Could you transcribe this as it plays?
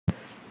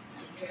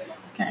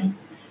Okay.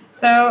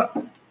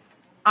 So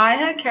I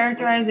had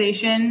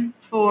characterization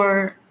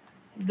for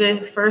the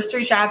first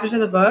 3 chapters of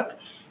the book,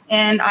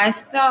 and I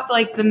thought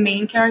like the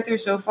main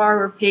characters so far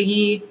were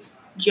Piggy,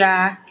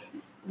 Jack,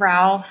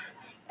 Ralph,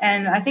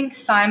 and I think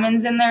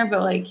Simon's in there,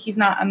 but like he's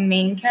not a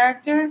main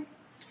character.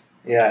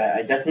 Yeah,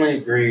 I definitely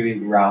agree.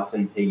 Ralph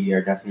and Piggy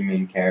are definitely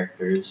main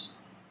characters.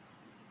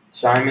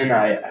 Simon,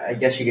 I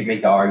guess you could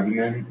make the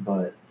argument,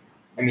 but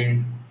I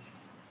mean,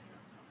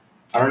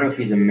 I don't know if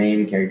he's a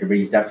main character, but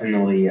he's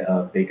definitely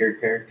a bigger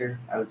character,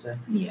 I would say.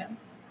 Yeah.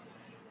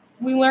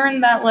 We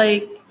learned that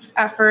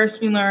at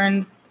first we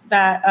learned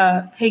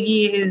that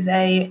Piggy is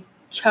a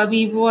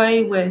chubby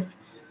boy with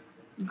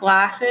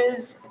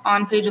glasses.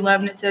 On page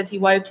 11 it says he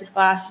wiped his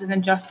glasses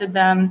and adjusted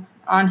them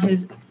on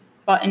his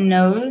button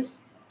nose.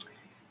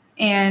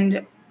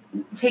 And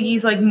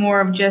Piggy's like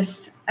more of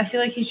just, I feel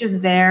like he's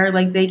just there,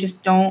 like they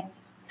just don't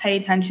pay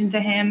attention to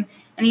him,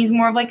 and he's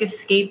more of like a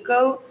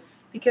scapegoat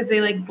because they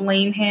like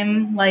blame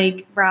him.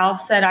 Like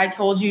Ralph said, I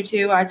told you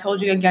to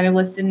get a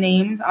list of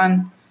names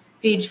on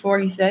page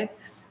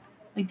 46.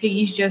 Like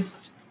Piggy's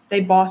just,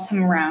 they boss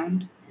him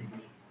around.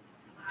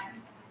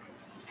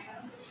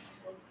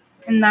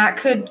 And that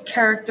could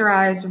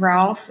characterize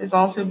Ralph as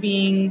also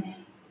being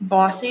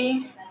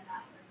bossy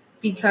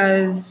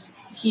because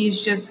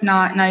he's just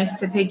not nice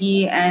to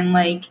Piggy, and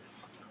like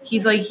he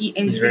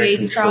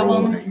instigates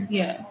problems.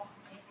 Yeah.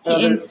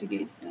 He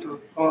instigates them.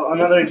 Well,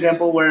 another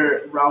example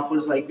where Ralph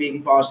was like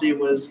being bossy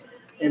was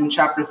in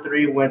chapter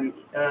 3 when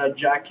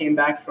Jack came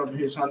back from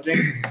his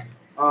hunting.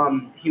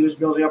 He was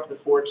building up the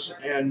forts,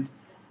 and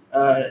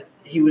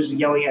he was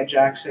yelling at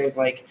Jack saying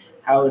like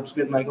how it's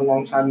been like a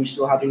long time, you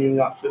still haven't even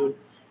got food,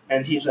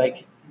 and he's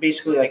like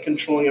basically like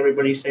controlling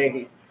everybody,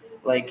 saying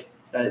like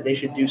that they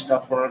should do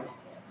stuff for him.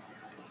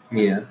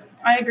 Yeah.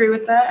 I agree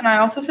with that, and I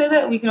also say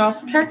that we can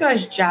also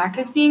characterize Jack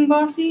as being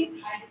bossy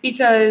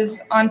because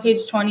on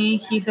page 20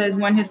 he says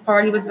when his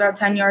party was about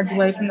 10 yards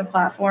away from the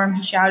platform,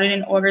 he shouted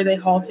an order. They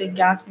halted,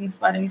 gasping,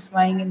 sweating,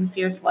 swaying in the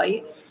fierce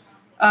light.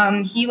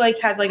 He like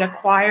has like a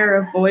choir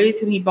of boys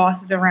who he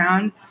bosses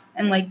around,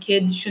 and like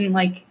kids shouldn't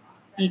like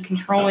be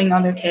controlling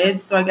other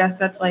kids, so I guess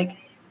that's like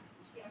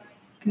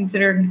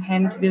considering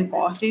him to be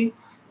bossy.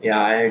 Yeah,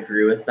 I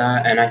agree with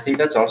that, and I think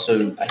that's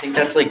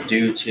like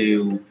due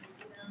to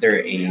their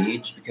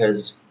age,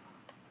 because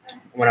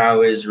when I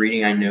was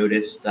reading, I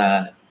noticed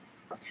that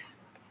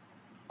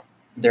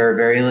they're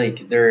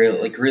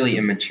really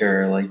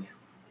immature. Like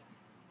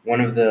one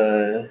of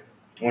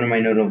my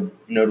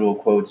notable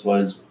quotes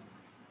was,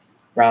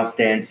 Ralph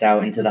danced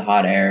out into the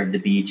hot air of the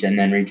beach and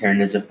then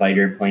returned as a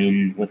fighter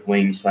plane with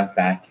wings swept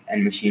back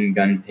and machine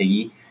gun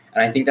Piggy.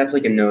 And I think that's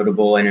like a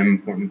notable and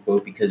important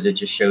quote because it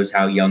just shows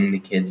how young the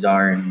kids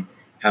are and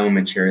how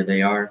immature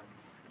they are.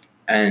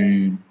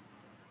 And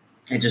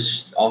it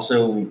just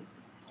also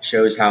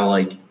shows how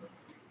like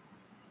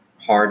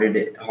hard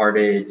it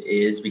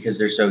is because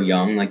they're so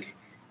young. Like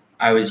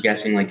I was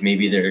guessing like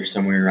maybe they're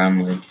somewhere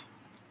around like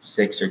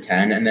 6 or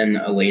 10. And then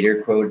a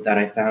later quote that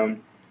I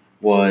found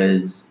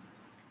was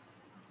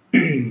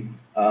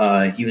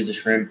he was a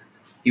shrimp.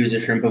 He was a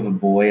shrimp of a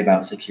boy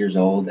about 6 years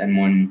old, and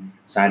one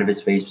side of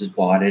his face was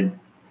blotted.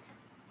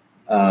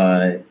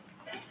 Right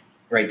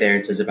there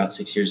it says about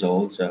 6 years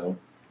old, so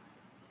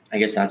I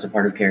guess that's a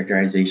part of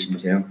characterization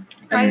too.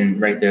 And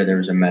right there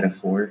was a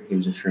metaphor. He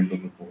was a shrimp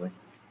of a boy.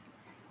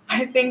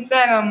 I think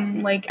that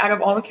like out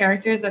of all the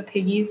characters, that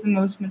Piggy's the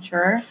most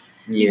mature.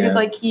 Yeah. Because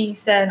like he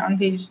said on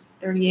page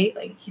 38,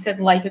 like he said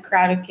like a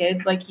crowd of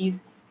kids, like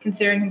he's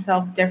considering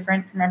himself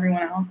different from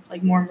everyone else,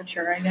 like more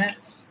mature, I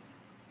guess.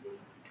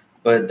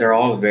 But they're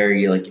all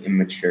very like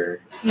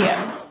immature.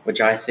 Yeah.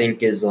 Which I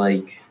think is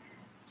like,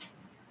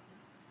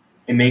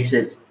 it makes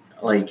it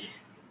like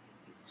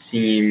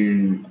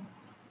seem,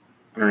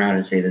 I don't know how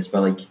to say this,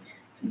 but like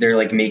they're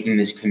like making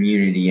this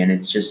community, and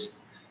it's just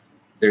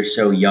they're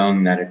so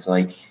young that it's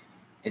like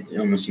it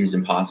almost seems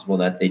impossible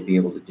that they'd be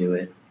able to do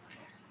it.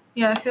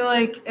 Yeah, I feel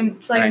like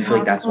it's like and I feel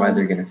like that's why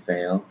they're gonna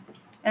fail.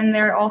 And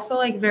they're also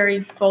like very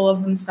full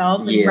of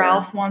themselves. Like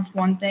Ralph wants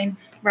one thing.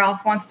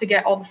 Ralph wants to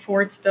get all the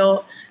forts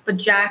built, but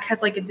Jack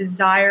has like a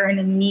desire and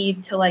a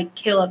need to like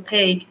kill a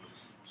pig.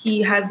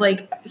 He has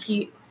like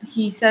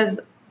he says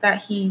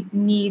that he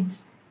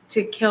needs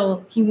to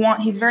kill.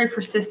 He's very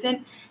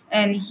persistent,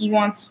 and he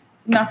wants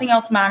nothing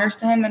else matters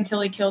to him until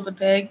he kills a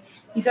pig.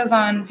 He says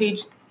on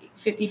page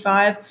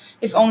 55,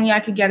 if only I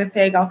could get a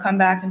pig, I'll come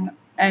back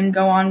and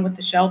go on with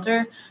the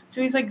shelter.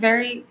 So he's like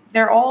they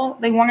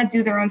want to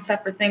do their own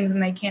separate things,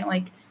 and they can't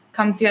like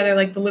come together.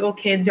 Like the little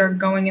kids are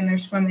going and they're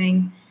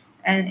swimming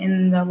and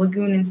in the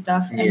lagoon and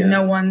stuff, and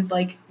no one's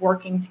like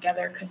working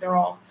together because they're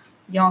all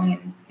young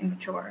and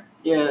immature.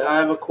 Yeah, I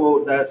have a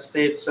quote that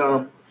states,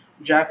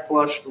 Jack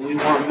flushed, we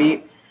want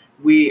meat.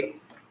 We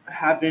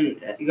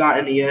haven't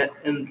gotten it yet,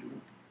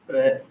 and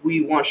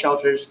we want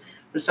shelters.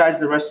 Besides,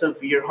 the rest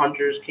of your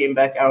hunters came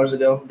back hours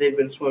ago. They've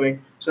been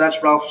swimming. So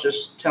that's Ralph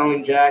just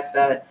telling Jack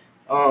that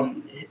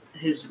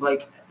his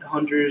like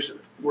hunters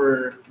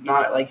were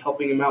not like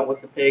helping him out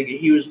with the pig.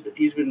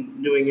 He's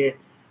been doing it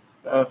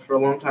for a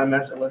long time,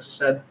 as Alexis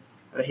said.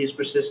 he's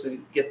persistent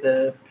to get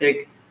the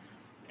pig,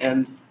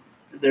 and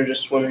they're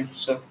just swimming.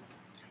 So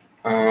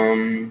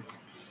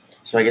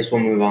I guess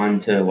we'll move on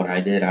to what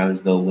I did. I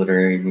was the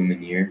literary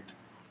lumineer.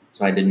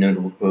 So I did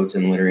notable quotes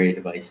and literary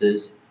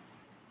devices.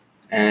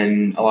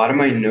 And a lot of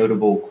my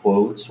notable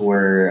quotes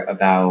were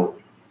about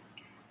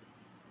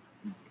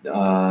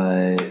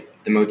the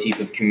motif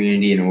of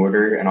community and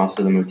order, and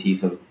also the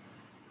motif of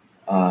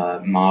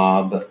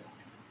mob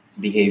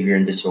behavior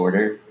and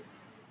disorder.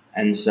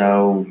 And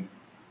so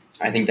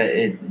I think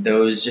that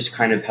those just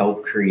kind of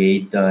help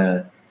create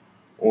the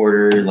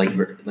order, like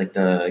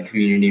the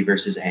community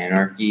versus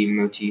anarchy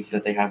motif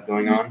that they have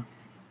going on.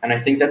 And I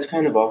think that's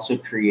kind of also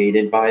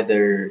created by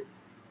the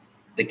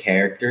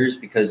characters,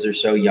 because they're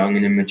so young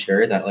and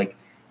immature that like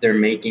they're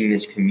making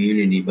this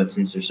community, but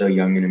since they're so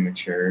young and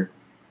immature,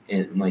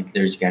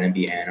 there's gonna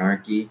be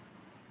anarchy.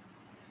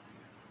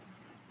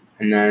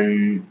 And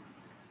then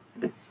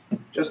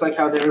just like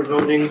how they were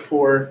voting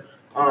for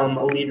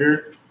a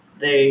leader,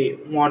 they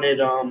wanted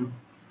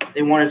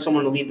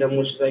someone to lead them,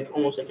 which is like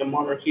almost like a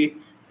monarchy,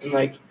 and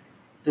like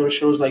those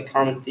shows like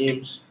common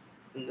themes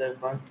in the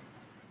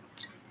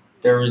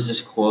there was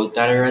this quote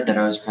that I read that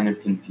I was kind of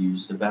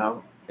confused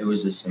about. It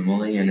was a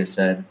simile, and it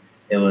said,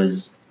 it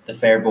was, the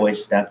fair boy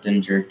stepped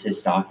and jerked his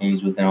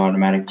stockings with an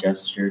automatic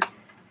gesture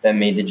that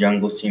made the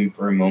jungle seem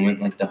for a moment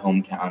like the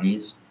home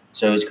counties.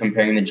 So I was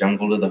comparing the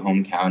jungle to the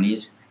home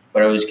counties,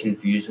 but I was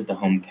confused what the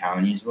home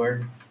counties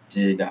were.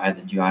 Do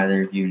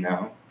either of you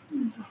know?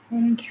 The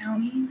home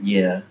counties?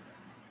 Yeah.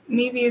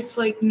 Maybe it's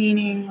like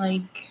meaning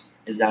like...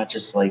 Is that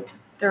just like...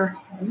 their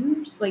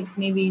homes? Like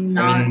maybe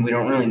not... I mean, we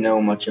don't really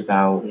know much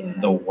about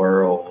the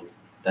world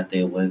that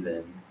they live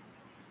in.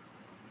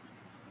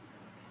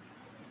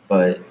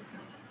 But,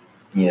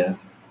 yeah.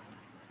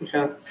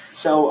 Okay.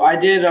 So I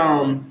did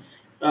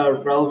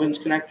relevance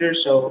connector.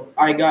 So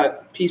I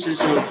got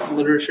pieces of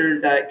literature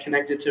that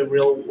connected to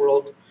real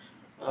world.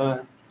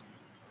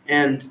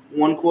 And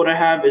one quote I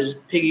have is,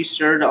 "Piggy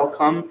stirred, I'll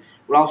come."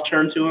 Ralph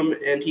turned to him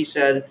and he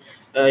said,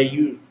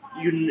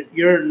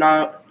 "You're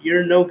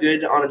no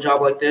good on a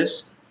job like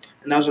this."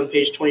 And that was on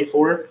page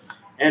 24.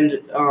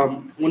 And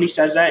when he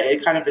says that,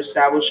 it kind of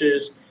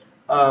establishes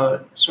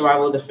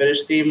survival of the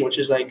fittest theme, which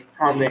is like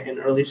prominent in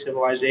early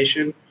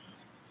civilization.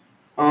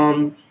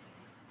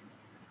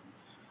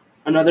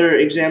 Another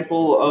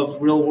example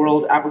of real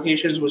world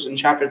applications was in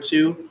chapter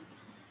 2,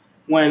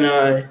 when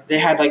they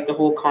had like the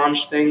whole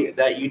conch thing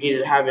that you needed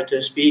to have it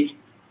to speak.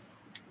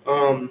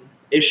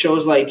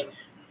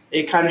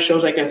 It kind of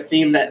shows like a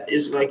theme that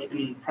is like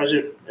in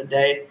present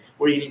day,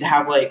 where you need to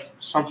have like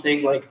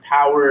something like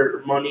power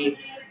or money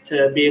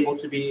to be able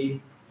to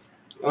be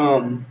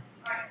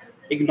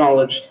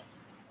acknowledged.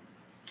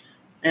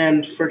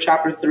 And for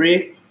chapter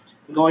 3,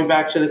 going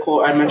back to the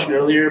quote I mentioned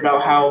earlier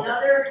about how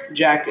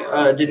Jack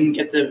didn't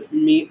get the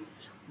meat,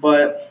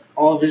 but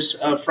all of his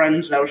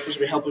friends that were supposed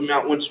to be helping him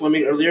out went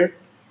swimming earlier.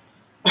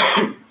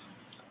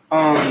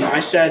 I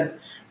said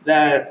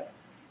that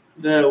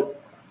the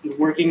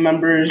working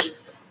members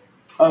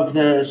of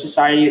the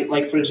society,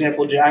 like for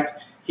example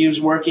Jack, he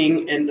was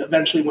working, and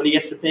eventually when he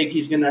gets the pig,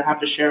 he's going to have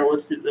to share it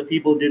with the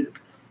people who did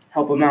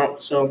help him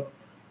out. So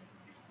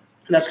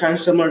that's kind of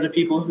similar to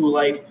people who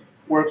like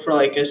work for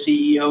like a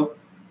CEO.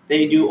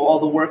 They do all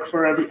the work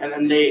for him, and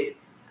then they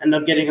end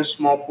up getting a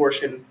small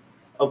portion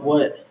of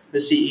what the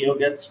CEO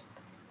gets.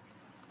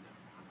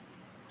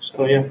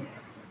 So yeah.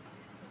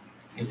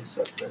 I guess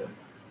that's it.